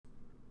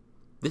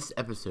This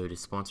episode is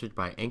sponsored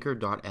by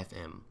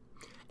Anchor.fm.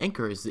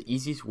 Anchor is the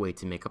easiest way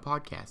to make a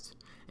podcast.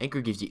 Anchor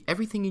gives you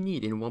everything you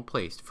need in one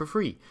place for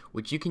free,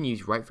 which you can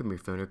use right from your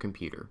phone or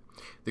computer.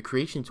 The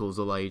creation tools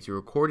allow you to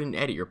record and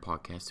edit your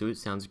podcast so it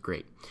sounds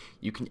great.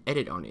 You can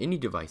edit on any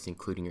device,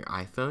 including your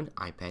iPhone,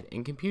 iPad,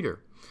 and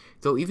computer.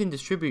 They'll even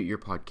distribute your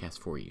podcast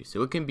for you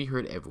so it can be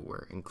heard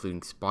everywhere,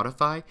 including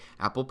Spotify,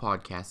 Apple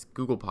Podcasts,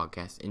 Google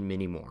Podcasts, and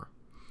many more.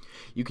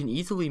 You can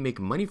easily make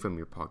money from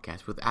your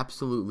podcast with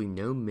absolutely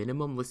no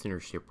minimum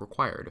listenership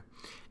required.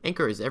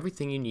 Anchor is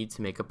everything you need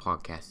to make a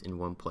podcast in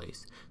one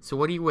place. So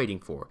what are you waiting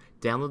for?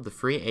 Download the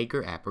free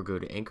Anchor app or go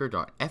to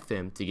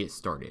anchor.fm to get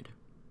started.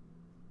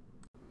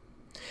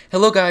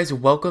 Hello guys,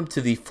 welcome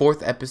to the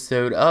 4th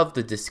episode of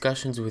the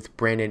Discussions with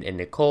Brandon and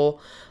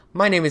Nicole.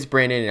 My name is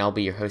Brandon and I'll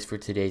be your host for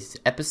today's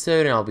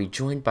episode, and I'll be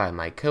joined by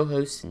my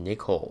co-host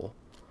Nicole.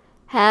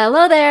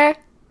 Hello there!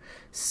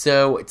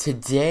 So,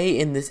 today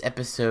in this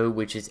episode,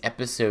 which is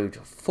episode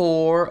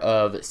 4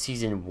 of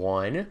Season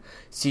 1,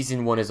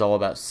 Season 1 is all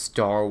about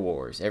Star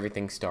Wars,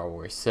 everything Star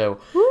Wars. So,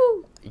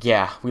 Woo!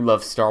 Yeah, we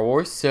love Star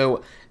Wars.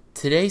 So,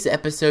 today's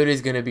episode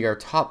is going to be our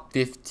top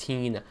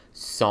 15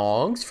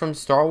 songs from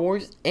Star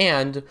Wars,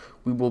 and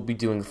we will be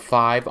doing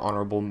 5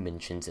 honorable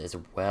mentions as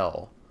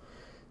well.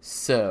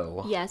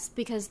 So... Yes,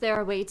 because there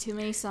are way too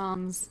many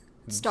songs,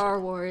 Star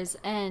Wars,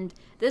 and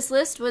this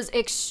list was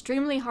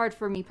extremely hard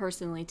for me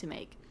personally to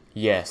make.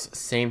 Yes,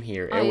 same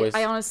here.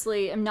 I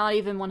honestly am not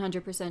even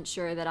 100%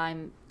 sure that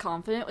I'm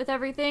confident with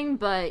everything,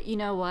 but you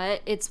know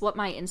what? It's what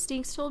my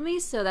instincts told me,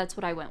 so that's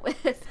what I went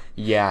with.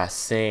 Yeah,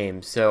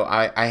 same. So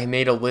I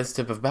made a list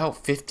of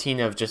about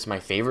 15 of just my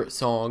favorite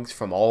songs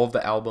from all of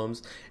the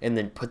albums, and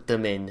then put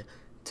them in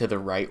to the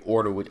right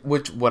order,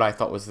 which what I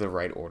thought was the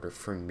right order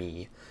for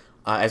me,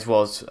 as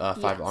well as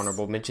 5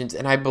 honorable mentions.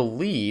 And I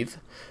believe,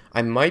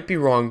 I might be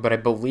wrong, but I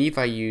believe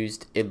I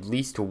used at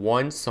least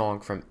one song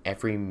from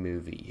every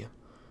movie.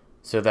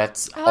 So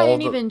that's I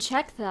didn't even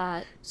check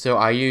that. So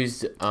I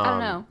used I don't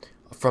know.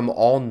 From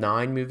all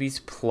 9 movies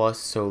plus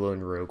Solo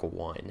and Rogue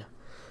One.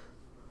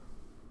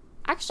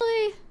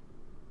 Actually,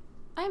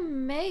 I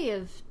may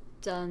have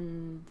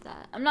done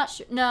that. I'm not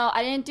sure. No,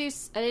 I didn't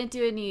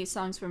do any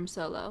songs from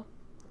Solo.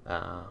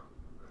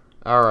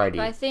 Alrighty.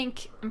 But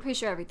I'm pretty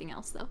sure everything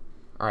else though.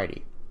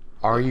 Alrighty.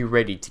 Are you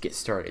ready to get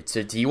started?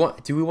 So do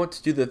we want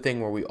to do the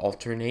thing where we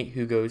alternate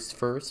who goes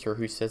first or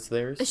who says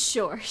theirs?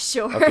 Sure.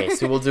 Okay,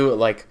 so we'll do it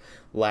like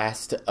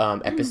last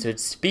episode.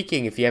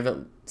 Speaking, if you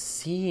haven't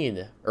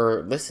seen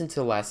or listened to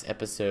the last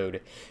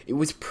episode, it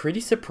was pretty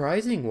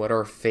surprising what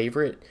our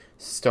favorite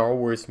Star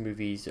Wars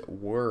movies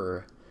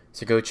were.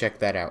 So go check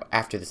that out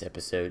after this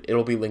episode.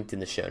 It'll be linked in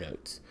the show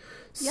notes.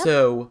 Yep.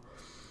 So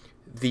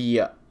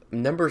the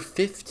number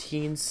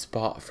 15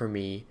 spot for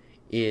me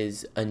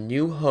is A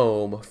New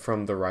Home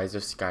from The Rise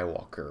of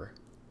Skywalker.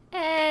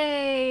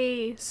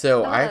 Hey!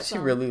 So I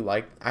actually really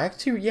liked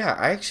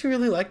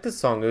this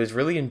song. It was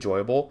really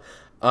enjoyable.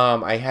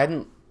 I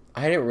hadn't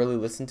really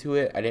listened to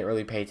it. I didn't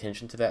really pay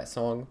attention to that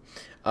song.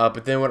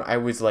 But then when I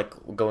was like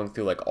going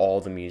through like all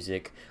the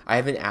music, I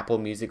have an Apple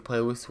Music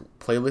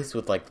playlist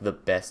with like the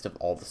best of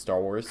all the Star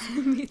Wars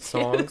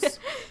songs.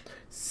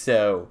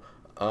 So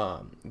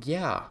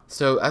yeah.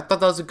 So I thought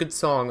that was a good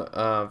song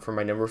for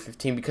my number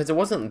 15 because it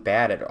wasn't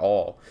bad at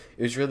all.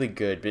 It was really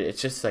good, but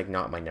it's just like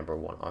not my number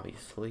 1,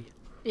 obviously.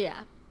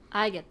 Yeah,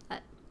 I get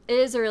that. It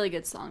is a really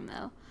good song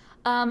though.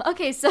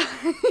 Okay, so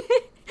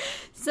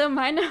so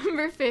my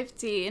number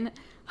 15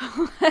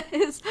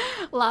 was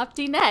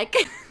Lopty Neck.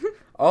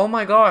 Oh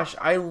my gosh,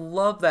 I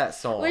love that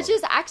song. Which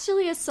is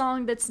actually a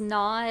song that's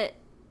not...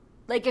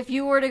 Like, if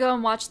you were to go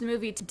and watch the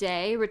movie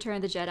today, Return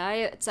of the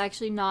Jedi, it's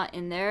actually not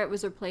in there. It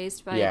was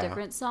replaced by a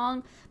different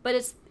song. But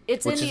it's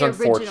in the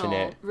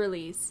original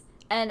release.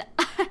 And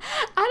I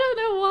don't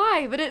know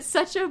why, but it's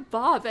such a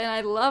bop, and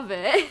I love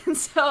it. And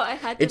so I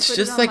had to put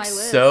it on my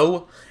list.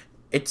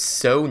 It's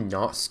so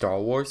not Star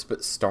Wars,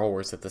 but Star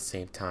Wars at the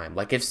same time.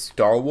 Like, if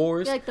Star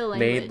Wars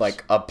made,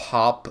 like, a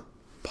pop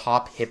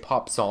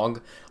hip-hop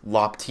song,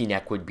 Lopty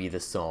Neck would be the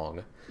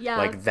song. Yeah.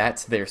 Like,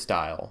 that's their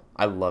style.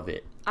 I love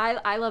it.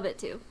 I love it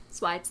too.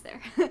 That's why it's there.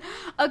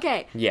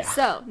 Okay. Yeah.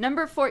 So,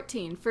 number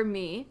 14 for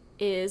me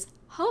is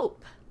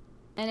Hope.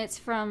 And it's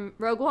from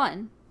Rogue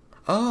One.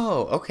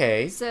 Oh,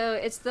 okay. So,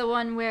 it's the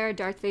one where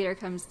Darth Vader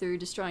comes through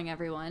destroying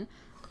everyone.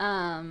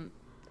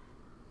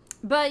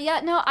 But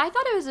yeah, no, I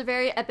thought it was a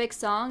very epic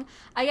song.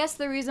 I guess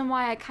the reason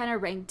why I kind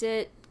of ranked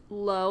it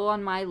low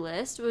on my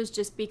list was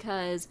just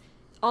because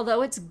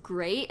although it's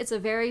great, it's a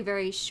very,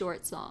 very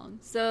short song.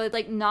 So,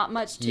 like, not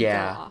much to go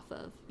off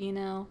of, you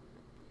know?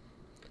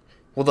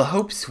 Well, the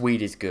Hope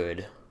Suite is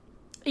good.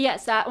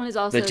 Yes, that one is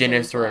also the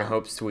Genesis and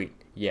Hope Suite.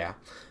 Yeah.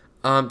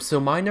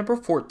 So my number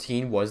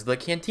 14 was the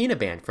Cantina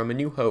Band from A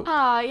New Hope.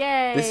 Aw,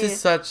 yay! This is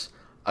such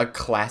a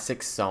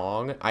classic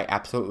song. I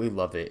absolutely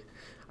love it.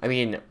 I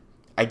mean,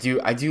 I do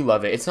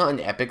love it. It's not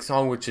an epic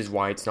song, which is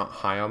why it's not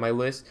high on my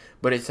list,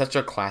 but it's such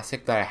a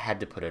classic that I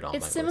had to put it on my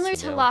list. It's similar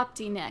to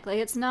Lopty Neck. Like,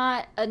 it's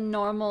not a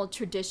normal,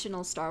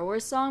 traditional Star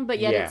Wars song, but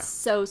yet it's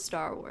so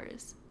Star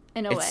Wars.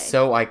 in a way. It's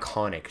so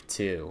iconic,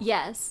 too.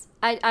 Yes.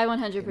 I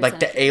 100%. Like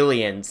the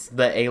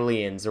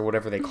aliens or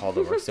whatever they call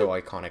them are so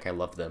iconic. I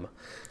love them.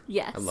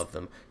 Yes. I love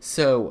them.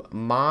 So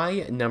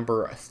my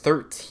number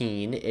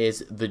 13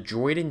 is The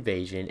Droid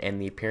Invasion and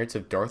the appearance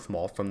of Darth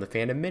Maul from The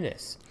Phantom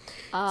Menace.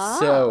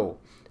 Oh.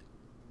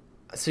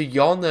 So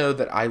y'all know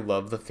that I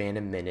love The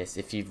Phantom Menace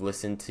if you've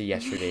listened to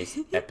yesterday's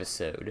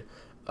episode.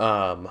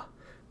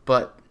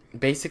 But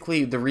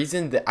basically the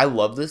reason that I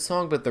love this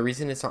song, but the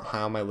reason it's not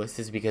high on my list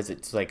is because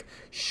it's like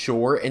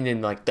short, and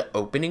then like the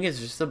opening is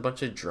just a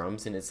bunch of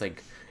drums, and it's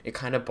like it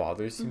kind of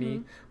bothers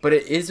me. But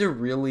it is a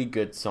really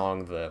good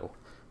song though.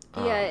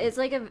 Yeah, it's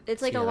like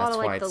a lot of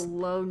like the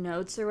low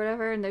notes or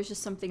whatever, and there's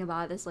just something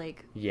about it that's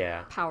like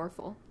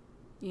powerful,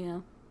 you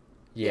know.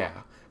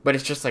 Yeah. But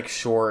it's just like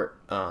short,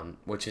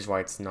 which is why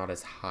it's not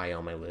as high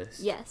on my list.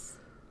 Yes.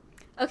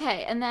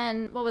 Okay, and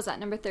then what was that,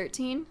 number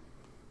 13?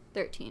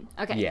 13.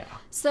 Okay. Yeah.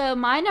 So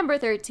my number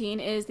 13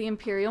 is the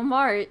Imperial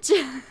March.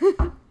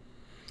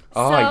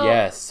 Oh,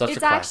 yes. Such a classic.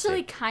 It's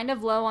actually kind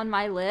of low on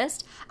my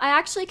list. I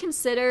actually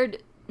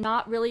considered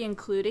not really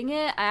including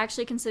it. I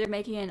actually considered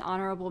making an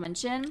honorable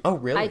mention. Oh,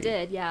 really? I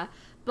did, yeah.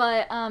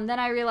 But then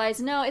I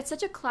realized, no, it's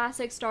such a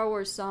classic Star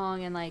Wars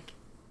song, and like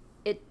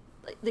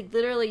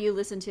literally you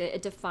listen to it,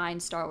 it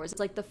defines Star Wars. It's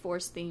like the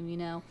Force theme, you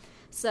know.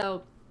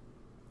 So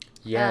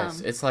yes,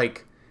 it's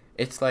like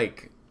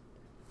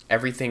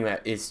everything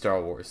that is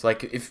Star Wars.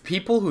 Like if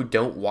people who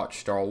don't watch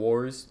Star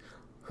Wars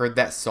heard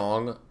that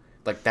song,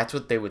 like that's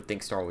what they would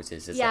think Star Wars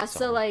is yeah, that song.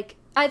 So like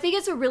I think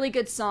it's a really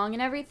good song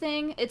and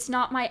everything. It's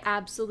not my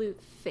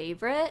absolute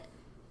favorite,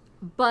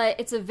 but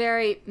it's a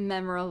very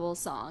memorable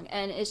song,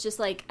 and it's just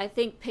like I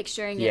think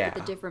picturing it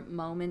with the different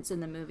moments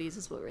in the movies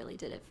is what really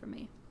did it for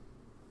me.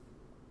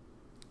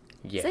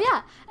 Yeah. So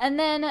yeah, and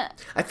then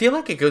I feel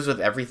like it goes with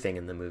everything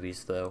in the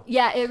movies, though.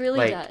 Yeah, it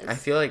really does. I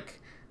feel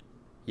like,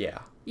 yeah,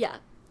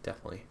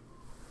 definitely.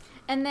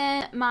 And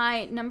then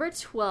my number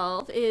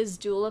 12 is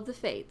Duel of the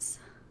Fates.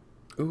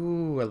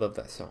 Ooh, I love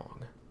that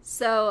song.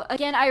 So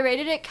again, I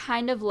rated it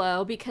kind of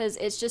low because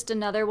it's just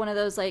another one of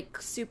those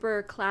like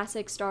super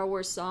classic Star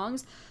Wars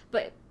songs.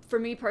 But for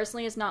me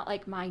personally, it's not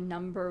like my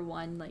number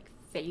one like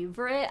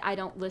favorite. I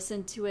don't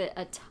listen to it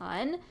a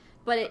ton,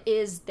 but it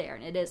is there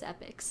and it is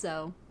epic.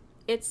 So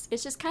it's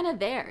just kind of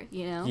there,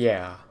 you know?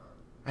 Yeah.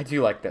 I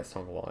do like that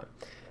song a lot.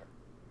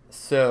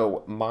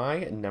 So, my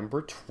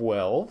number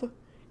 12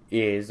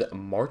 is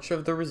March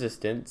of the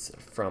Resistance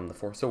from The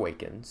Force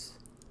Awakens.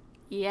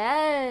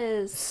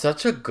 Yes.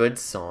 Such a good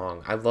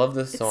song. I love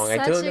this song.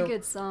 It's such a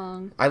good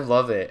song. I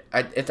love it.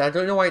 I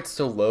don't know why it's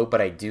so low, but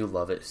I do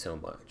love it so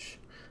much.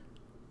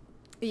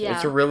 Yeah.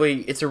 It's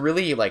a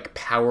really like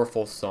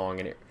powerful song,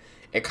 and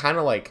it kind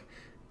of like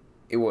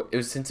it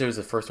was since it was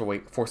the Force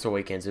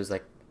Awakens, it was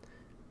like,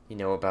 you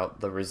know,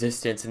 about the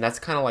Resistance, and that's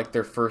kind of like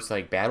their first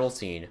like battle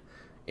scene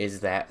is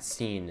that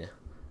scene.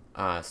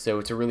 So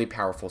it's a really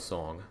powerful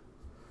song.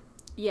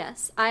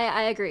 Yes,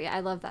 I agree. I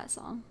love that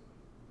song.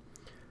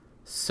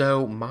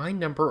 So my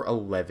number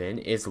 11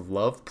 is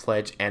Love,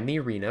 Pledge, and the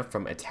Arena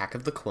from Attack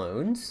of the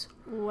Clones.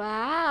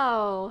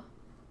 Wow.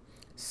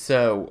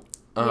 So,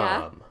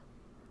 I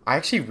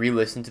actually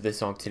re-listened to this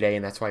song today,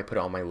 and that's why I put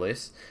it on my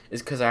list,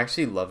 is because I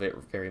actually love it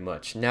very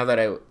much. Now that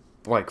I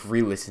like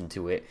re-listened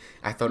to it,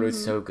 I thought it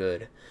was so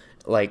good.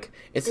 Like,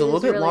 it's a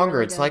little bit longer.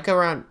 Really it's like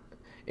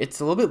it's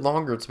a little bit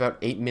longer. It's about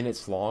 8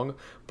 minutes long,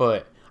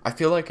 but I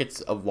feel like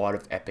it's a lot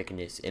of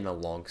epicness in a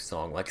long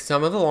song. Like,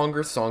 some of the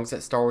longer songs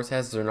that Star Wars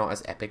has, they're not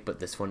as epic, but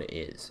this one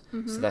is.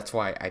 So that's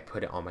why I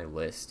put it on my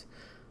list.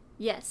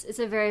 Yes, it's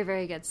a very,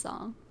 very good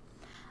song.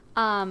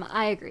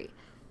 I agree.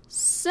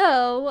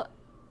 So,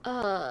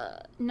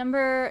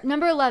 number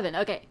 11.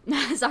 Okay,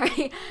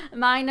 sorry.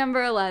 My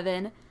number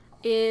 11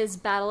 is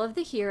Battle of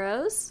the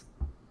Heroes.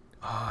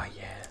 Oh,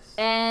 yes.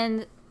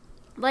 And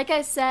like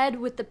I said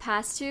with the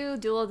past two,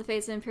 Duel of the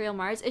Fates and Imperial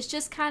March, it's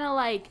just kind of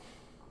like,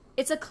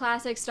 it's a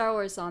classic Star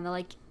Wars song that,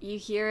 like, you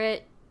hear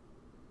it.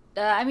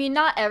 I mean,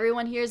 not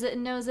everyone hears it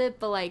and knows it,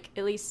 but, like,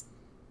 at least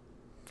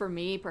for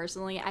me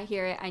personally, I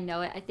hear it, I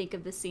know it, I think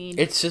of the scene.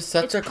 It's just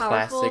such a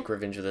classic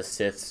Revenge of the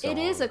Sith song.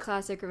 It is a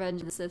classic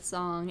Revenge of the Sith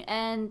song,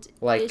 and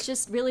like, it's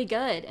just really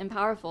good and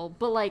powerful,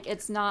 but, like,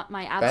 it's not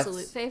my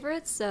absolute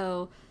favorite,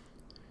 so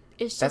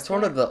it's just that's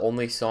one of the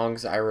only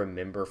songs I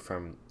remember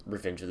from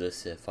Revenge of the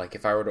Sith. Like,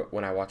 if I were to,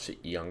 when I watched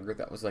it younger,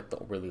 that was, like,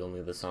 really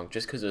only the song,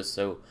 just because it was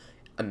so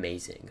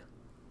amazing.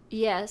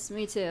 Yes,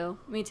 me too.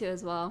 Me too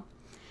as well.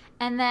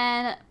 And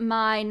then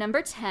my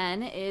number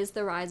 10 is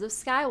The Rise of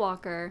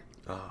Skywalker.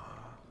 Oh,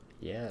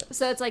 yeah.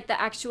 So it's like the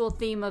actual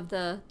theme of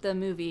the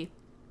movie.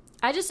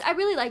 I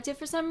really liked it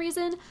for some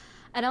reason.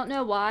 I don't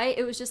know why.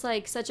 It was just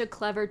like such a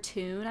clever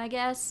tune, I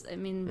guess. I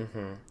mean,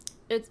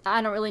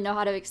 I don't really know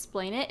how to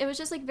explain it. It was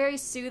just like very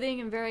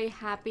soothing and very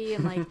happy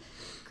and like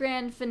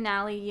grand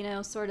finale, you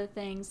know, sort of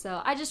thing.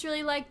 So I just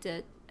really liked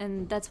it,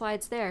 and that's why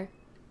it's there.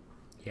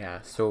 Yeah,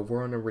 so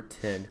we're on number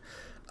 10.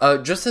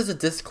 Just as a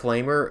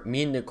disclaimer,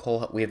 me and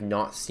Nicole, we have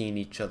not seen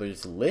each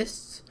other's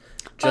lists,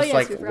 just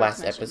like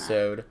last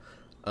episode.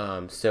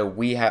 So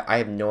I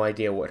have no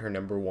idea what her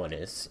number 1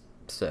 is.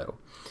 So,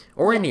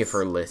 or any of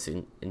her lists,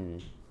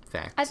 in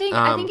fact. I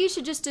think you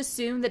should just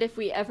assume that if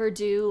we ever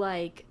do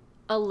like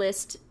a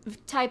list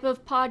type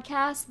of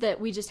podcast, that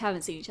we just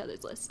haven't seen each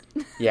other's list.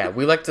 Yeah,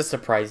 we like to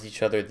surprise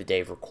each other the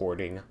day of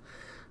recording.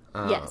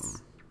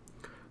 Yes.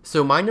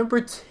 So my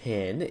number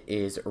 10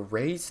 is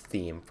Rey's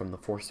theme from The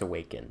Force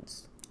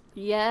Awakens.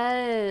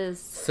 Yes.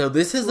 So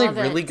this is a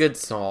really good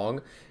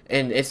song,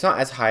 and it's not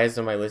as high as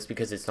on my list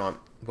because it's not,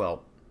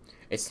 well,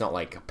 it's not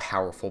like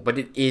powerful, but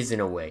it is in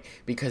a way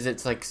because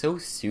it's like so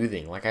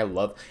soothing. Like I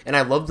love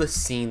the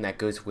scene that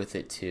goes with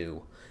it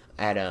too,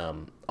 at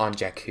on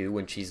Jakku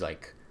when she's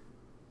like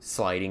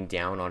sliding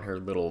down on her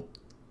little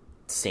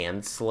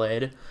sand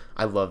sled.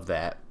 I love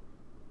that.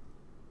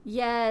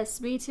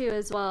 Yes, me too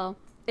as well.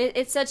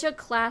 It's such a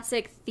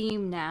classic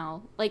theme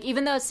now. Like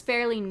even though it's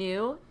fairly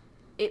new,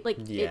 it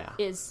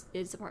is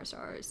a part of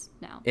Star Wars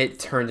now. It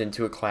turned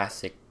into a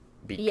classic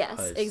because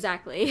yes,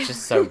 exactly. It's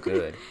just so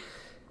good.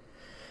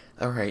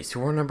 Alright, so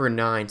we're number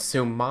 9.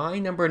 So my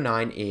number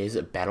 9 is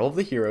Battle of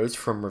the Heroes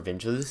from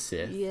Revenge of the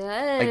Sith.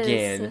 Yes.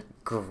 Again,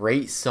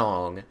 great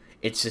song.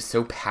 It's just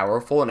so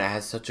powerful and it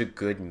has such a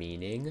good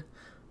meaning.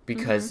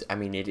 Because, I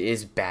mean, it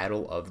is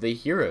Battle of the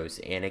Heroes.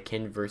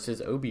 Anakin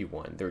versus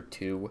Obi-Wan. They're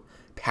two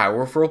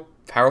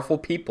powerful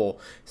people.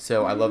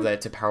 So I love that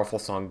it's a powerful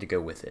song to go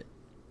with it.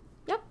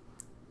 Yep.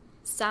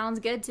 Sounds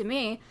good to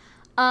me.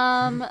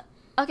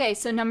 Okay,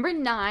 so number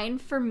 9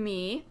 for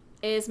me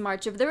is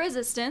March of the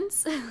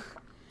Resistance.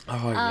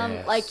 Oh,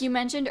 yes. Like you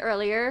mentioned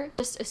earlier,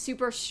 just a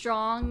super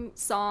strong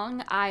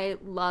song. I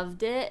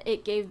loved it.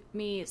 It gave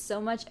me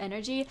so much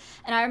energy.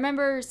 And I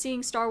remember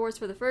seeing Star Wars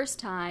for the first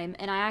time,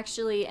 and I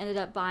actually ended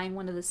up buying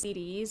one of the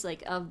CDs,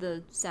 like, of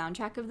the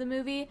soundtrack of the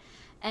movie.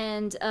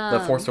 And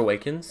The Force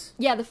Awakens?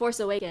 Yeah, The Force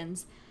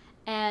Awakens.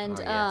 And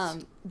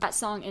yes. That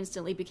song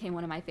instantly became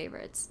one of my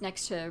favorites,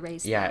 next to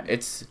Rey's theme.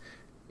 It's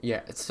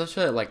such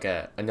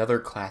another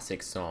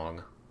classic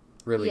song.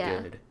 Really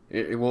good.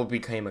 It will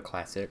become a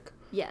classic.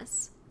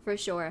 Yes, for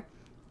sure.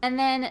 And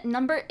then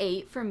number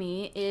 8 for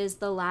me is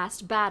The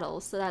Last Battle.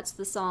 So that's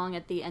the song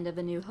at the end of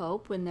A New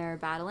Hope when they're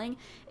battling.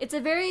 It's a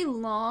very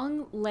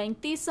long,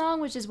 lengthy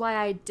song, which is why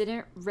I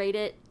didn't rate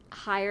it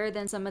higher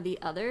than some of the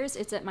others.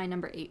 It's at my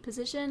number 8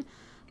 position.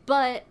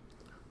 But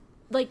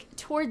like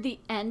toward the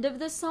end of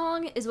the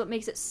song is what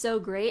makes it so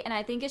great. And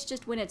I think it's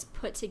just when it's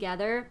put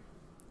together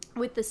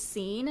with the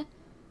scene,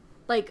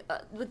 like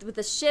with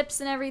the ships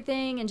and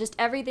everything and just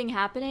everything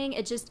happening,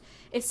 it's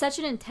such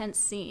an intense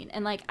scene.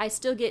 And like I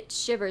still get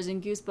shivers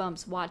and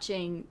goosebumps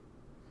watching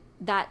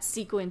that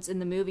sequence in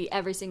the movie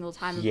every single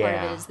time, and part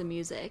of it is the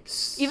music,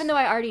 even though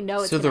I already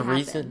know it's gonna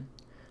happen.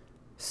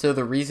 So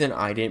the reason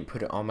I didn't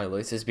put it on my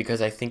list is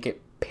because I think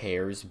it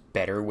pairs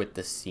better with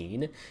the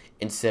scene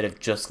instead of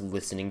just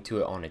listening to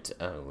it on its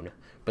own.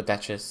 But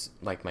that's just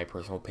like my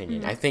personal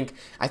opinion. I think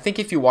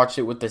if you watched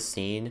it with the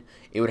scene,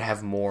 it would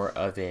have more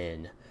of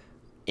an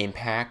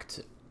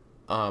impact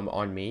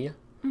on me.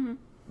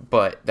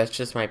 But that's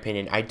just my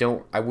opinion.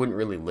 I wouldn't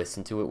really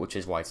listen to it, which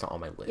is why it's not on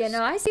my list. Yeah,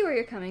 no, I see where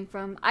you're coming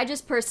from. I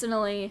just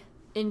personally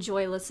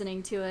enjoy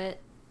listening to it.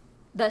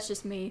 That's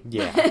just me.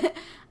 Yeah.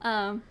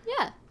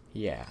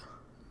 Yeah.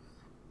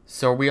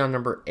 So are we on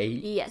number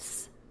 8?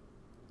 Yes.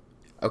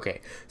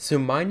 Okay, so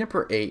my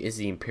number 8 is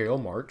the Imperial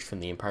March from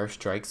The Empire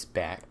Strikes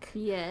Back.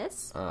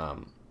 Yes.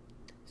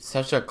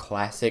 Such a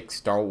classic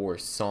Star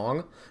Wars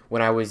song.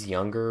 When I was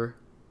younger,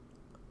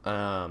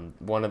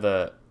 one of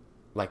the,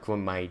 like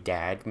when my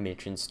dad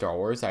mentioned Star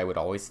Wars, I would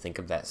always think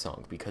of that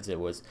song because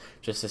it was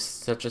just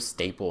such a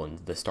staple in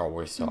the Star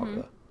Wars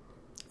saga.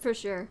 For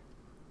sure.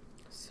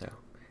 So,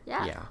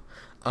 yeah.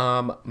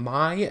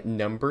 My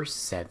number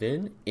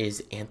 7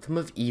 is Anthem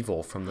of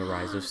Evil from The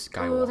Rise of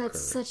Skywalker. Oh,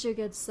 that's such a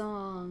good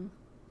song.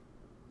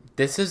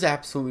 This is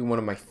absolutely one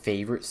of my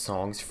favorite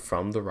songs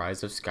from The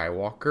Rise of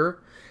Skywalker.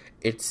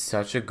 It's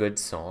such a good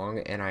song,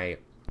 and I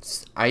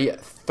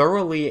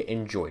thoroughly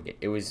enjoyed it.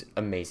 It was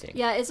amazing.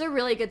 Yeah, it's a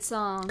really good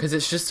song. Because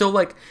it's just so,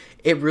 like,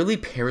 it really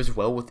pairs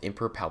well with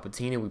Emperor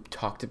Palpatine, and we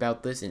talked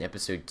about this in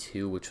episode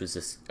 2, which was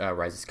this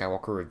Rise of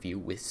Skywalker review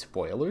with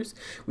spoilers.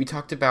 We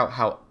talked about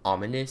how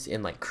ominous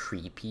and, like,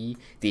 creepy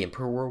the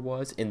Emperor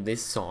was, and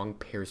this song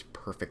pairs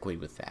perfectly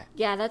with that.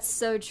 Yeah, that's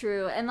so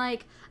true. And,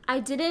 like, I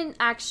didn't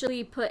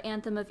actually put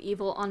Anthem of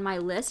Evil on my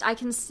list. I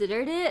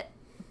considered it,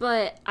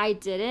 but I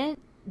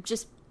didn't.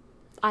 Just,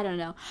 I don't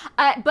know.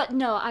 But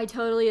no, I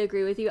totally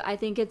agree with you. I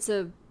think it's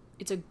a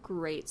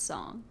great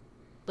song.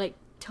 Like,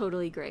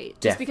 totally great.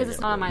 Just because it's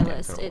not on my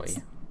list,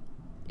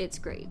 it's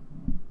great.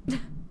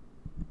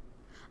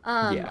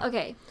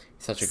 Okay.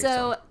 Such a good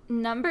song. So,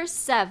 number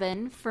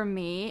 7 for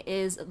me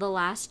is The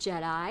Last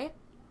Jedi.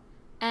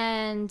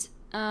 And,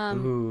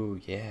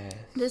 ooh, yes.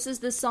 This is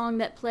the song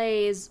that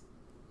plays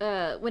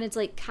when it's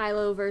like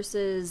Kylo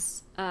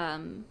versus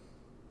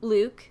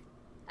Luke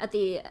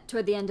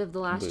toward the end of The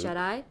Last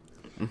Jedi.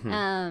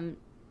 And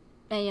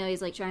you know,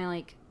 he's like trying to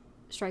like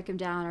strike him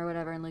down or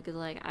whatever, and Luke is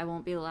like, I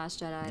won't be the last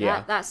Jedi.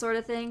 Yeah. That sort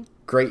of thing.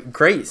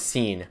 Great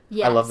scene.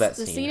 Yes, I love that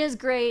scene. The scene is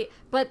great,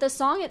 but the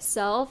song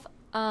itself,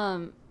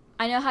 I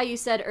know how you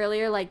said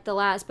earlier, like The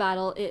Last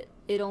Battle, it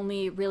it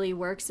only really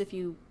works if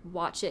you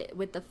watch it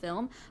with the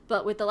film.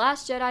 But with The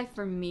Last Jedi,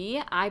 for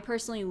me, I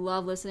personally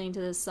love listening to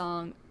this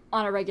song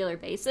on a regular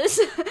basis.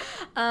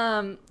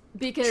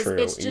 Because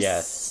it's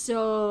just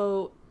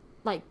so,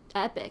 like,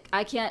 epic.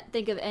 I can't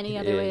think of any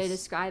other way to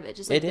describe it.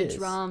 Just like the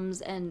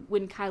drums and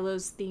when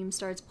Kylo's theme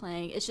starts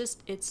playing, it's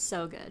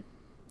so good,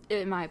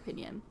 in my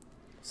opinion.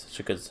 Such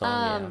a good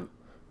song.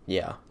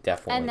 Yeah,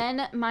 definitely. And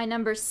then my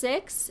number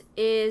 6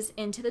 is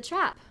Into the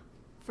Trap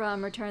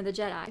from Return of the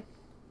Jedi.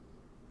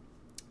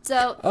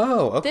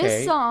 So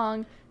this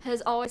song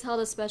has always held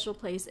a special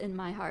place in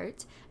my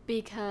heart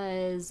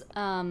because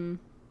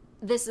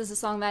this is a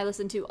song that I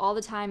listened to all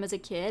the time as a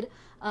kid,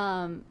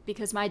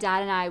 because my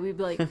dad and I, we'd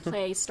like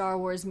play Star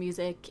Wars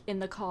music in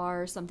the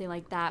car or something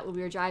like that when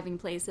we were driving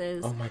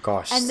places. Oh my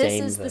gosh, and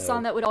this is the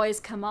song that would always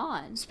come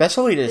on.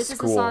 Especially to This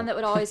school. is the song that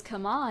would always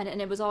come on,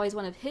 and it was always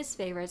one of his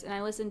favorites, and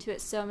I listened to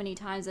it so many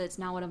times that it's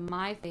now one of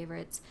my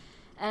favorites.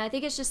 And I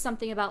think it's just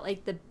something about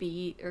like the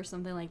beat or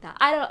something like that.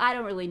 I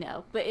don't really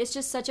know, but it's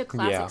just such a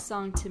classic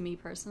song to me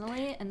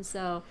personally, and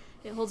so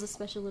it holds a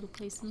special little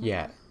place in my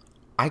heart.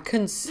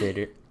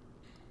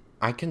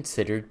 I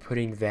considered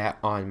putting that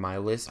on my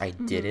list. I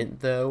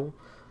didn't, though.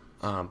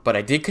 But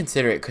I did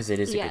consider it because it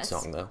is a good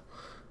song,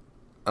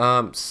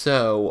 though.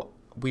 So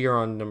we are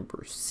on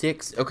number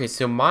 6. Okay,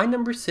 so my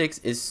number 6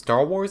 is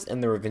Star Wars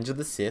and the Revenge of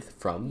the Sith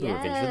from The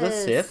Revenge of the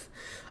Sith.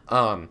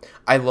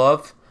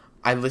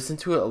 I listened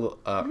to it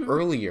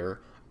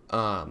earlier,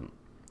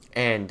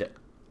 and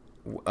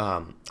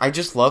I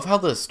just love how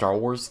the Star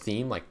Wars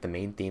theme, like the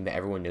main theme that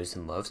everyone knows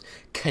and loves,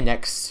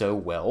 connects so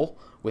well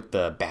with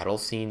the battle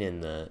scene in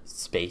the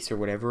space or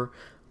whatever.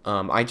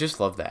 I just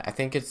love that. I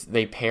think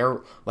they pair,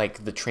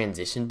 like, the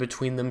transition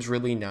between them's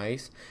really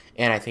nice,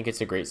 and I think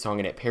it's a great song,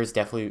 and it pairs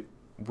definitely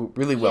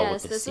really well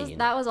with the scene.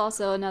 That was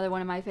also another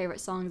one of my favorite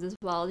songs as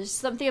well. Just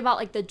something about,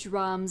 like, the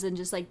drums and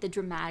just, like, the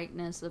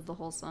dramaticness of the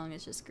whole song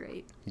is just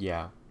great.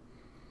 Yeah.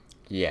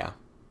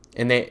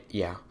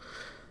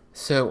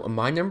 So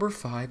my number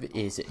 5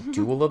 is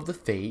Duel of the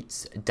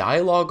Fates,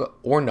 dialogue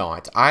or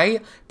not.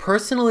 I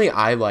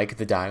like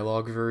the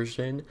dialogue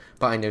version,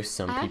 but I know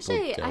some people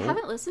don't. I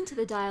haven't listened to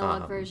the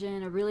dialogue version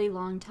in a really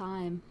long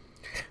time.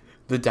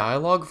 The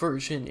dialogue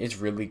version is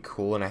really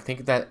cool, and I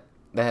think that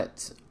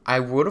I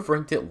would have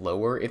ranked it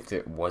lower if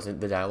it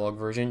wasn't the dialogue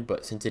version,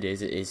 but since it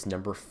is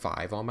number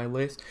 5 on my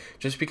list,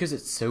 just because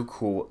it's so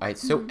cool.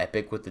 It's so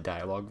epic with the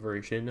dialogue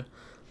version.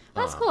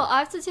 That's cool. I'll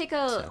have to take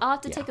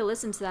a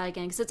listen to that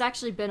again because it's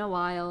actually been a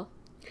while.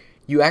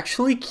 You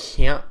actually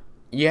can't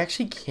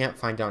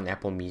find it on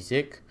Apple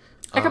Music.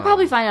 I could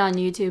probably find it on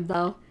YouTube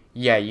though.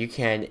 Yeah, you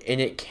can,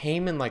 and it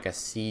came in like a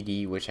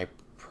CD, which I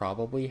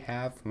probably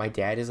have. My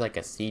dad is like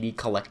a CD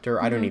collector.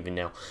 I don't even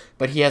know,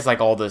 but he has like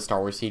all the Star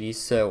Wars CDs,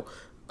 so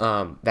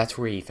that's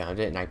where he found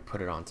it, and I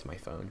put it onto my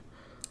phone.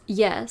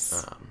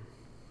 Yes.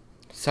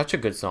 Such a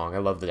good song. I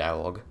love the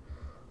dialogue.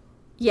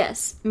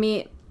 Yes,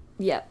 me.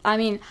 Yeah, I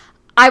mean,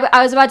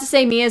 I was about to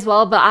say me as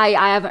well, but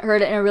I haven't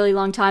heard it in a really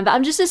long time. But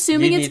I'm just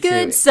assuming it's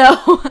good.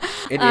 So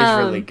it is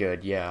really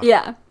good. Yeah.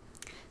 Yeah.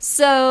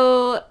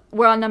 So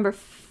we're on number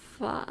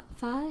 5.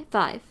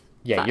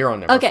 Yeah, 5. You're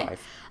on number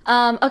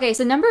 5. Okay,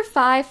 so number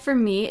 5 for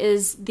me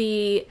is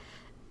I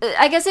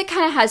guess it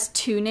kind of has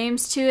 2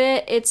 names to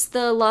it. It's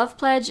the Love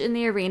Pledge in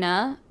the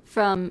Arena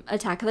from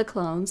Attack of the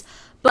Clones.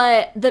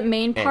 But the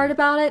main part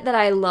about it that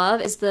I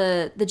love is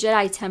the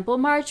Jedi Temple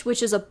March,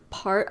 which is a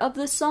part of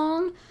the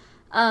song.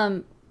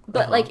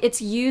 But like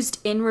it's used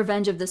in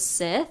Revenge of the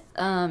Sith,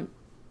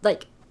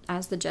 like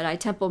as the Jedi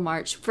Temple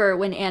March for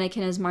when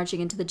Anakin is marching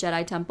into the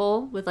Jedi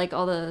Temple with like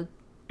all the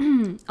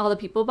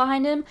people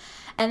behind him,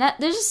 and that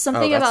there's just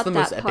something about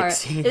that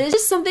part. There's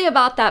just something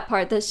about that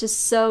part that's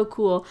just so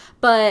cool.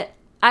 But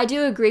I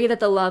do agree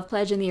that the Love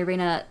Pledge in the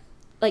Arena,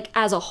 like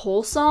as a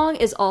whole song,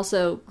 is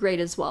also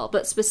great as well.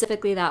 But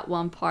specifically that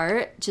one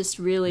part just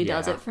really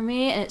does it for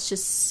me, and it's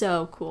just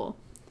so cool.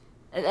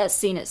 That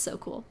scene is so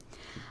cool.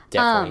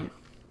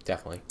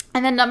 Definitely.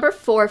 And then number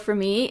 4 for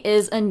me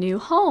is A New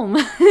Home.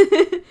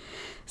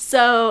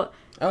 So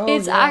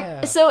it's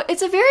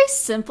a very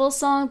simple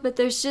song, but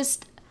there's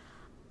just,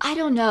 I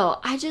don't know.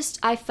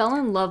 I fell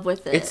in love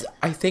with it.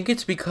 I think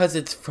it's because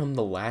it's from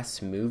the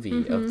last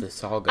movie of the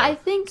saga. I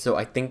think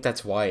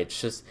that's why.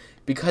 It's just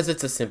because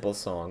it's a simple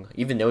song,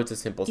 even though it's a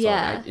simple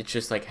song. It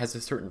just like has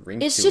a certain ring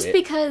to it. It's just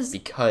because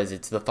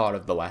it's the thought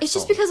of the last. It's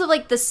just because of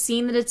like the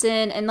scene that it's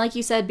in, and like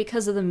you said,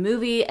 because of the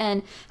movie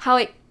and how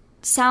it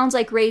sounds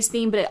like Rey's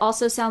theme, but it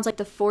also sounds like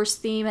the Force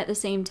theme at the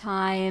same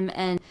time,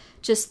 and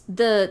just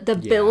the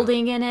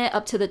building in it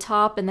up to the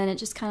top, and then it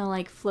just kind of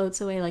like floats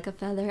away like a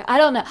feather. I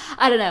don't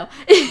know.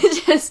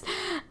 It just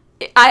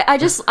I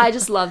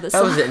just love this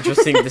song. That was an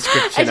interesting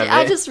description of it.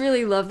 I just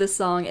really love this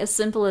song, as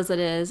simple as it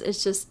is.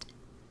 It's just,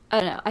 I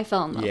don't know, I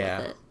fell in love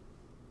with it.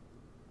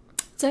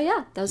 So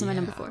yeah, that was my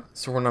number 4.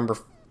 So we're number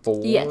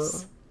 4?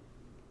 Yes.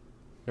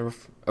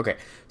 Okay,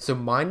 so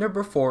my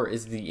number 4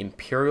 is the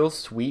Imperial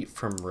Suite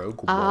from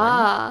Rogue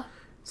One.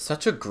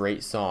 Such a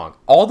great song.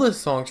 All the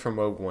songs from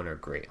Rogue One are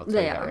great. I'll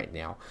tell you that right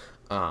now.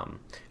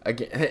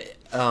 Again,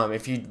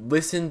 if you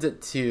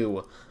listened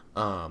to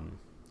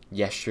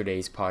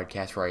yesterday's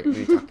podcast, right?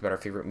 We talked about our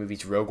favorite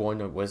movies. Rogue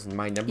One was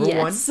my number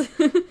yes.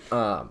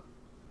 one.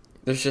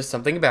 There's just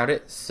something about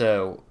it.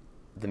 So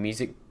the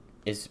music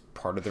is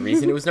part of the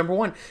reason it was number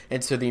one.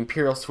 And so the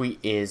Imperial Suite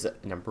is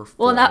number 4.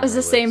 Well, and that was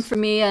the same for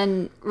me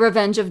and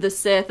Revenge of the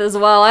Sith as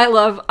well.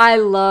 I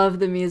love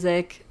the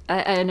music.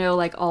 I know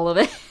like all of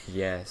it.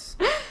 Yes.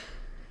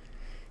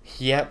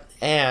 Yep.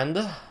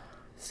 And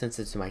since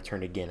it's my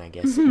turn again, I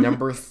guess,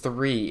 number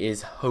 3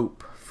 is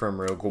Hope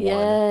from Rogue One.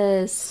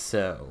 Yes.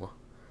 So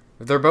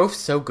they're both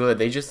so good.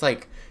 They're just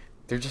like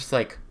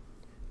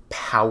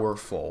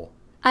powerful.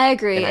 I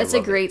agree. It's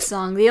a great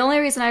song. The only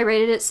reason I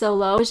rated it so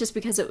low is just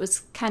because it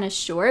was kind of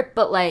short,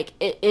 but like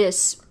it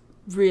is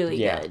really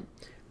good.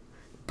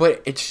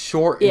 But it's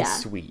short and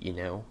sweet, you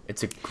know?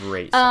 It's a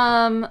great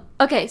song.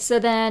 Okay, so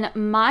then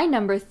my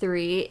number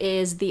 3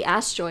 is The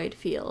Asteroid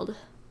Field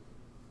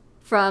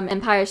from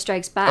Empire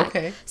Strikes Back.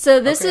 Okay.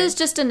 So this is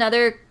just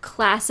another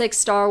classic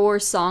Star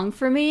Wars song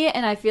for me,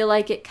 and I feel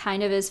like it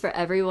kind of is for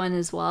everyone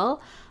as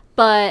well.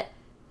 But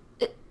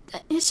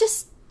it's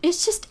just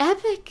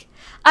epic.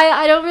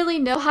 I don't really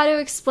know how to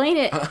explain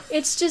it.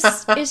 It's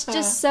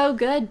just so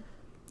good.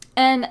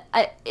 And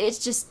it's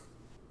just...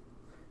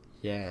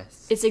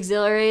 Yes. It's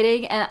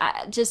exhilarating, and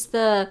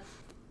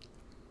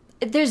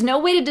there's no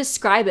way to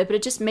describe it, but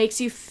it just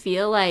makes you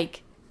feel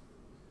like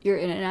you're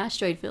in an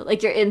asteroid field,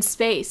 like you're in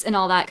space, and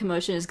all that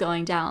commotion is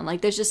going down.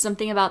 Like there's just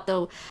something about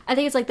I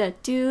think it's like the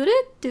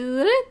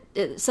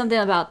do-do-do-do, something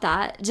about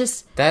that.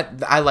 Just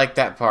that I like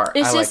that part.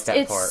 I like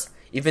that part.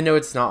 Even though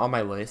it's not on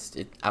my list,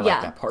 I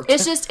like that part.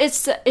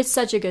 It's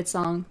such a good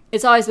song.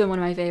 It's always been one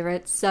of my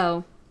favorites,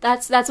 so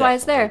that's why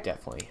it's there.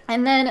 Definitely.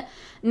 And then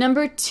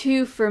number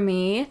 2 for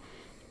me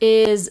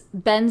is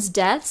Ben's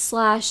death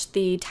 /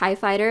 the TIE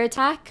fighter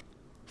attack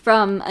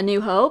from A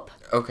New Hope.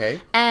 Okay.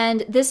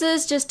 And this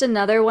is just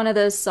another one of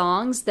those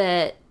songs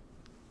that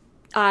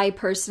I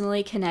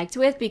personally connect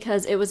with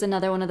because it was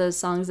another one of those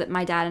songs that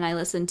my dad and I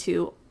listened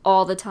to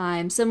all the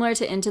time, similar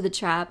to Into the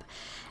Trap.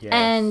 Yes.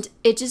 And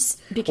it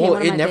just became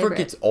one of my it never favorite.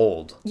 Gets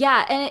old.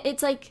 Yeah, and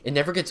it's like... It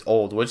never gets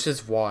old, which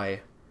is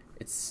why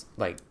it's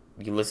like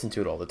you listen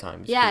to it all the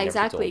time. Yeah,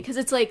 exactly. Because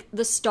it's like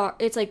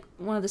it's like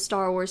one of the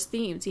Star Wars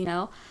themes, you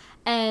know?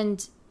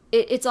 And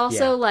it's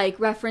also like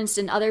referenced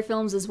in other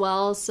films as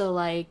well. So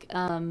like,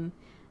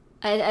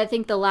 I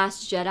think The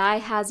Last Jedi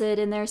has it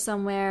in there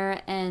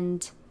somewhere,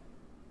 and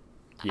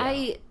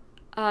I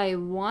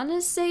want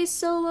to say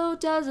Solo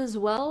does as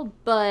well,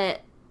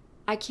 but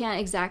I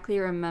can't exactly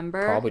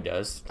remember. Probably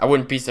does. I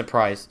wouldn't be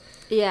surprised.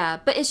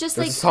 Yeah, but it's just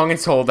There's a song in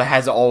Soul that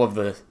has all of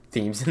the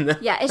themes in them.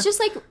 Yeah, it's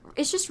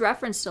just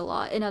referenced a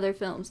lot in other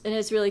films, and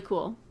it's really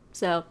cool.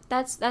 So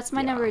that's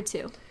my number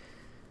 2.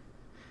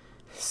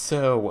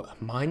 So,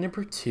 my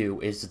number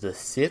 2 is the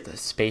Sith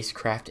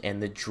spacecraft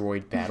and the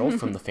droid battle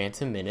from The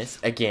Phantom Menace.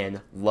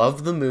 Again,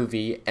 love the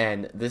movie,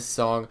 and this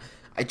song,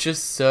 it's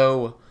just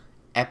so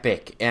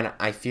epic, and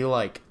I feel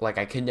like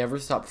I can never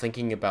stop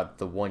thinking about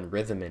the one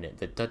rhythm in it.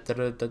 The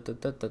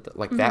da-da-da-da-da-da-da.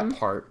 Like, that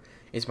part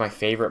is my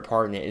favorite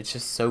part in it. It's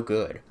just so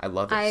good. I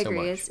love it so much. I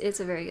agree. It's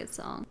a very good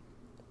song.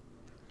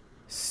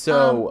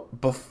 So,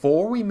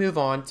 before we move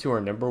on to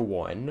our number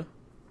 1...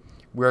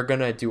 we're going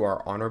to do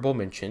our honorable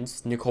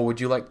mentions. Nicole,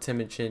 would you like to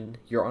mention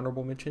your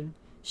honorable mention?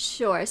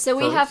 Sure. So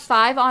we have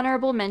 5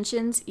 honorable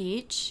mentions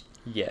each.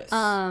 Yes.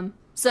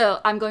 So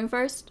I'm going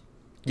first?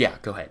 Yeah,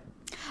 go ahead.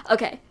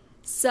 Okay.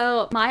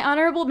 So my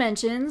honorable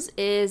mentions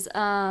is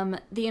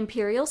The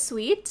Imperial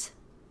Suite.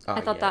 I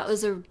thought that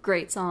was a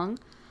great song.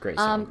 Great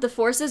song. The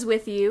Force is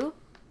With You.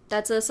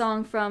 That's a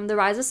song from The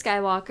Rise of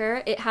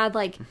Skywalker. It had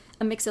like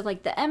a mix of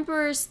like the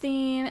Emperor's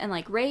theme and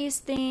like Rey's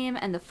theme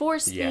and the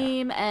Force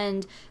theme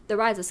and the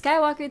Rise of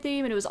Skywalker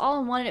theme, and it was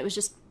all in one, and it was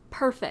just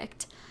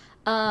perfect.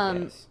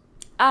 Yes.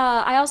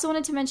 I also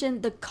wanted to mention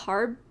the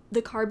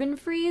Carbon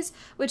Freeze,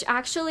 which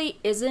actually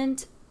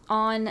isn't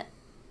on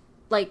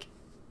like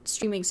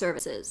streaming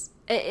services.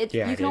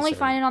 You can only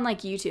find it on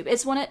like YouTube.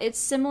 It's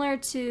similar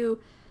to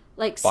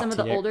like some of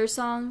the older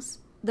songs.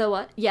 The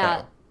what?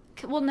 Yeah. Oh.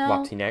 Well,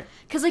 no,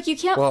 because like you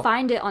can't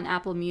find it on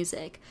Apple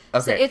Music.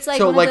 Okay, so it's like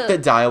the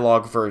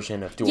dialogue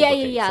version of Duel of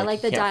Fates. Yeah, like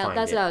the dialogue.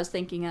 That's what I was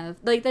thinking of,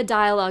 like the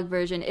dialogue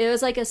version. It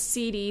was like a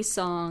CD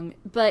song,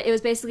 but it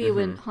was basically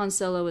when Han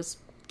Solo was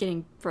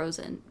getting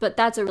frozen. But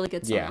that's a really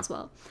good song as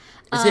well.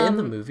 Is it in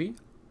the movie?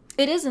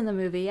 It is in the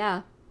movie,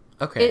 yeah.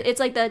 Okay.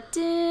 It's like the...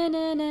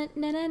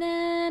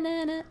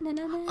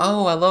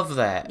 Oh, I love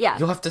that. Yeah.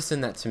 You'll have to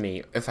send that to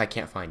me if I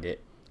can't find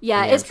it.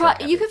 Yeah, it's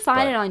you could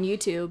find it on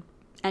YouTube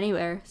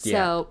anywhere.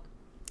 So,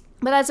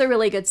 but that's a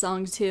really good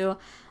song too.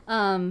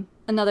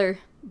 Another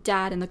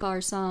dad in the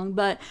car song,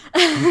 but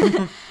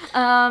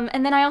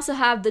and then I also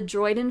have The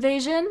Droid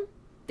Invasion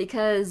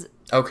because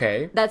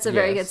that's a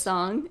very good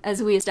song,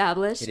 as we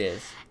established. It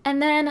is.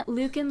 And then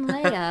Luke and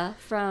Leia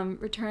from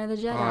Return of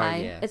the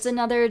Jedi. Yes. It's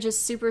another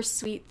just super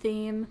sweet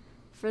theme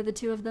for the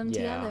two of them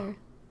together,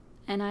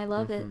 and I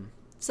love it.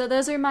 So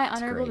those are my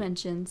honorable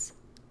mentions.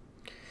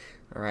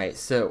 All right,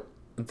 so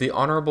the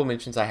honorable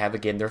mentions I have,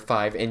 again, they're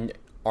 5 and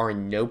are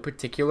in no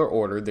particular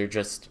order. They're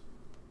just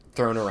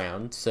thrown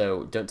around,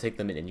 so don't take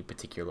them in any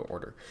particular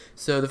order.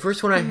 So the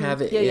first one I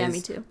have is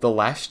me too. The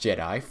Last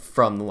Jedi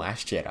from The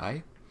Last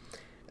Jedi.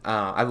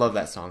 I love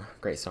that song.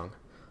 Great song.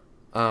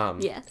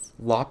 Yes.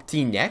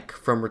 Lopty Neck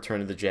from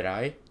Return of the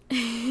Jedi.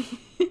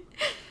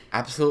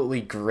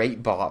 Absolutely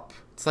great bop.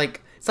 It's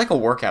like a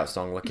workout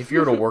song. Like, if you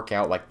were to work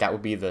out, like, that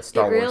would be the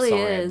Star Wars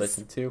song I'd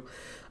listen to.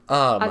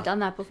 I've done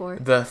that before.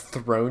 The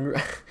throne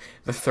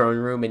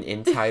room and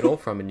in title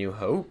from A New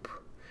Hope.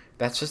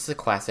 That's just a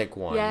classic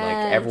one. Yes,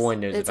 like, everyone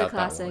knows about that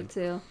one. It's a classic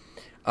too.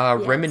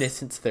 Yes.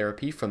 Reminiscence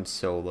Therapy from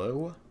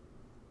Solo.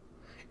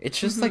 It's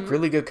just like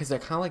really good because it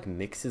kind of like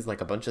mixes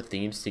like a bunch of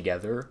themes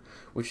together,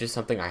 which is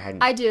something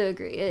I do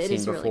agree. It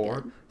is before,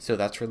 really good. So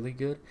that's really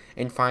good.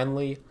 And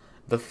finally,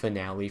 the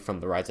finale from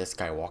The Rise of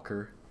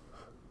Skywalker.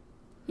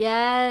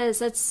 Yes,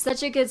 that's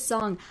such a good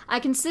song.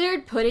 I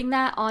considered putting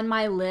that on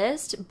my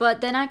list,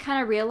 but then I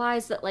kind of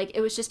realized that like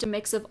it was just a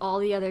mix of all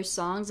the other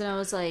songs, and I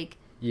was like,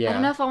 I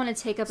don't know if I want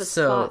to take up a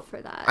spot for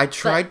that. I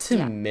tried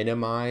to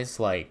minimize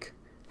like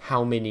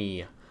how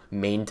many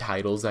main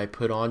titles I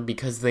put on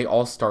because they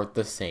all start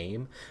the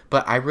same,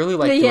 but I really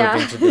like the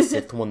Revenge of the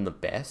Sith one the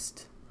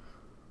best.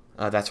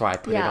 That's why I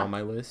put it on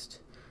my list.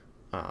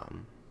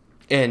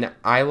 And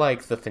I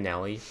like the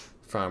finale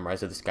from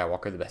Rise of the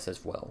Skywalker the best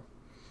as well.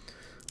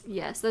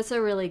 Yes, that's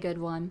a really good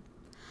one.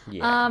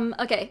 Yeah.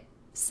 Okay,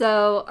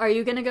 so are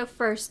you gonna go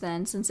first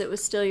then, since it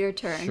was still your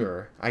turn?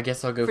 Sure. I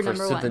guess I'll go first.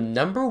 So the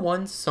number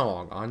one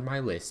song on my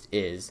list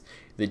is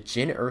the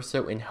Jyn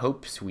Erso and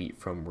Hope Suite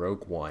from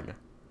Rogue One.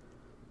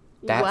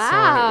 That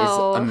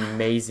song is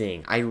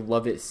amazing. I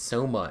love it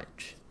so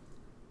much.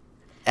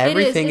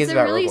 Everything is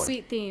about Rogue One. It's a really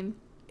sweet theme.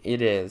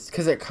 It is,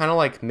 because it kind of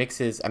like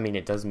mixes, I mean,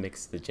 it does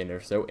mix the Jyn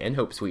Erso and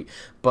Hope Suite,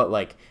 but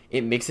like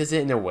it mixes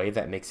it in a way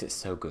that makes it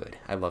so good.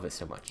 I love it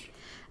so much.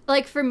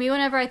 Like, for me,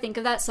 whenever I think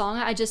of that song,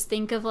 I just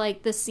think of,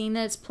 like, the scene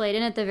that it's played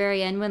in at the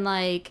very end when,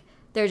 like,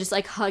 they're just,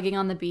 like, hugging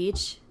on the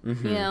beach, you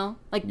know?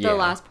 Like, the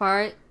last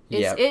part.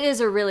 It is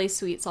a really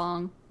sweet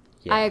song.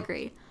 Yeah. I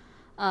agree.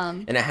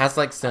 And it has,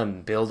 like,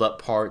 some build-up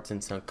parts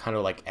and some kind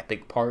of, like,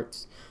 epic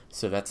parts.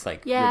 So that's,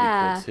 like,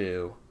 really cool,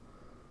 too.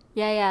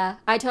 Yeah.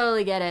 I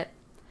totally get it.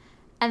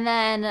 And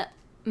then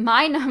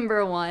my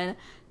number one,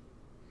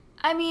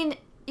 I mean,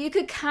 you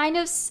could kind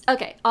of...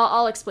 Okay,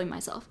 I'll explain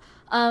myself.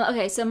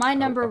 Okay, so my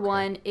number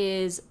one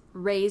is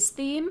Rey's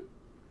theme.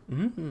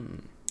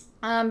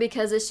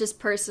 Because it's just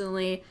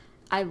personally,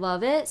 I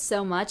love it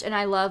so much, and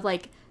I love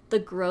like the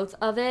growth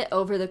of it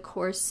over the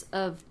course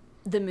of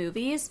the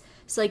movies.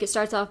 So like it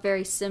starts off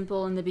very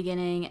simple in the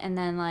beginning, and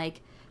then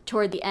like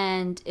toward the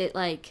end, it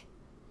like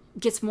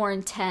gets more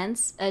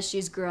intense as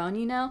she's grown,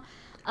 you know?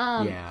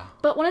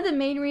 But one of the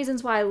main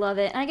reasons why I love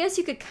it, and I guess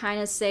you could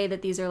kind of say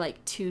that these are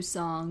like two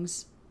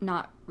songs,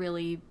 not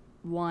really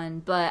one,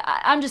 but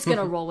I'm just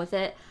gonna roll with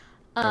it.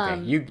 Okay,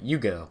 you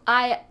go.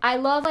 I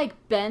love like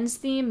Ben's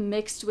theme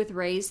mixed with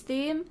Rey's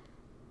theme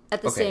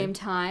at the same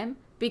time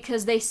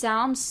because they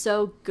sound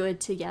so good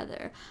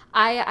together.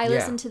 I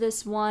listened to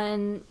this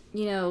one,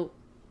 you know,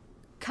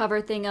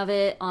 cover thing of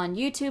it on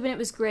YouTube, and it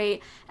was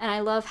great. And I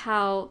love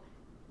how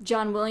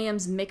John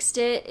Williams mixed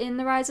it in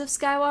The Rise of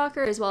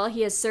Skywalker as well.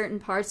 He has certain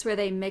parts where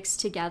they mix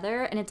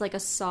together, and it's like a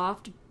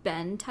soft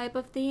Ben type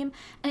of theme,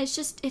 and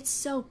it's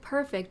so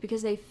perfect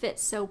because they fit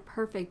so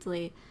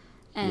perfectly.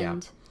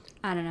 And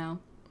I don't know.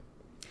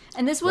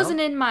 And this wasn't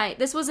in my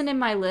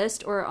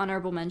list or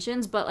honorable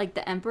mentions, but like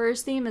the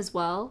Emperor's theme as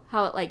well,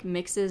 how it like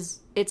mixes,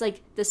 it's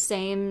like the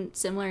same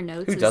similar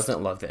notes. Who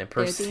doesn't love the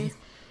Emperor's theme?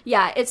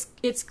 Yeah,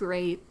 it's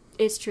great.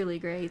 It's truly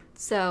great.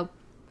 So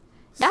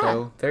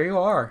So there you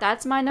are.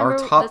 That's my number.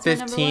 Our top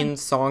 15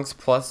 songs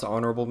plus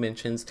honorable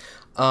mentions.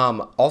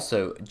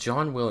 Also,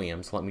 John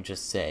Williams, let me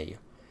just say,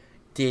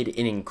 did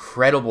an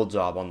incredible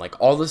job on like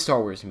all the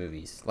Star Wars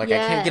movies. Like I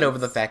can't get over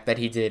the fact that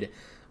he did,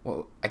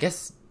 well, I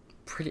guess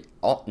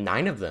all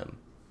 9 of them.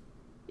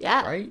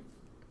 Yeah. Right?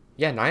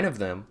 Yeah, 9 of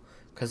them,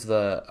 because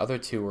the other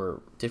 2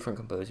 were different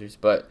composers,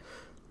 but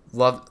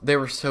they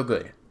were so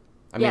good.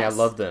 I mean, I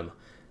love them,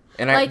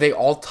 and they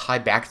all tie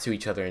back to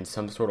each other in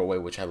some sort of way,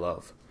 which I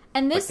love.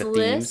 And this like the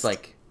list,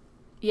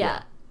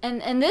 themes,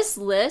 and this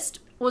list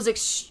was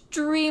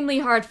extremely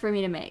hard for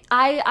me to make.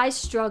 I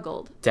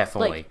struggled.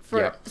 Definitely.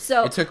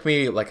 So it took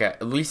me like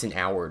at least an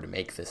hour to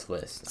make this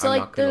list. So I'm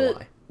not gonna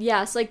lie.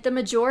 Yeah, so like the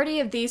majority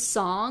of these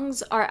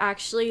songs are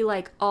actually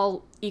like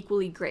all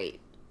equally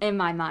great in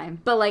my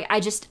mind. But like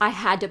I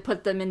had to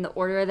put them in the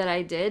order that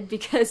I did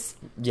because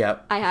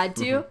I had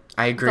to.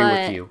 I agree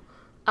with you.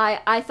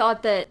 I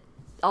thought that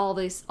all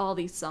these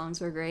songs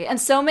were great, and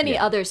so many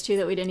others too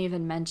that we didn't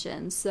even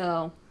mention.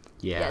 So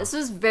yeah, this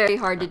was very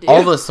hard to do.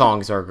 All the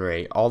songs are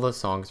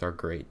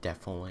great.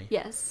 Definitely.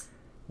 Yes.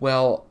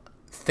 Well,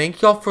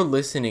 thank y'all for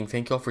listening.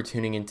 Thank y'all for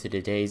tuning into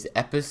today's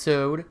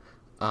episode.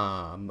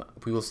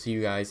 We will see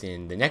you guys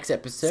in the next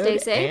episode. Stay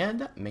safe.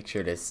 And make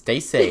sure to stay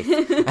safe.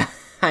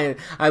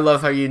 I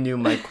love how you knew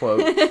my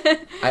quote.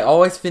 I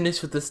always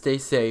finish with the stay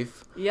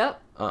safe.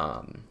 Yep.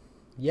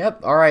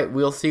 Yep. All right.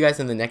 We'll see you guys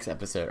in the next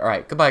episode. All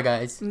right. Goodbye,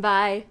 guys.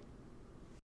 Bye.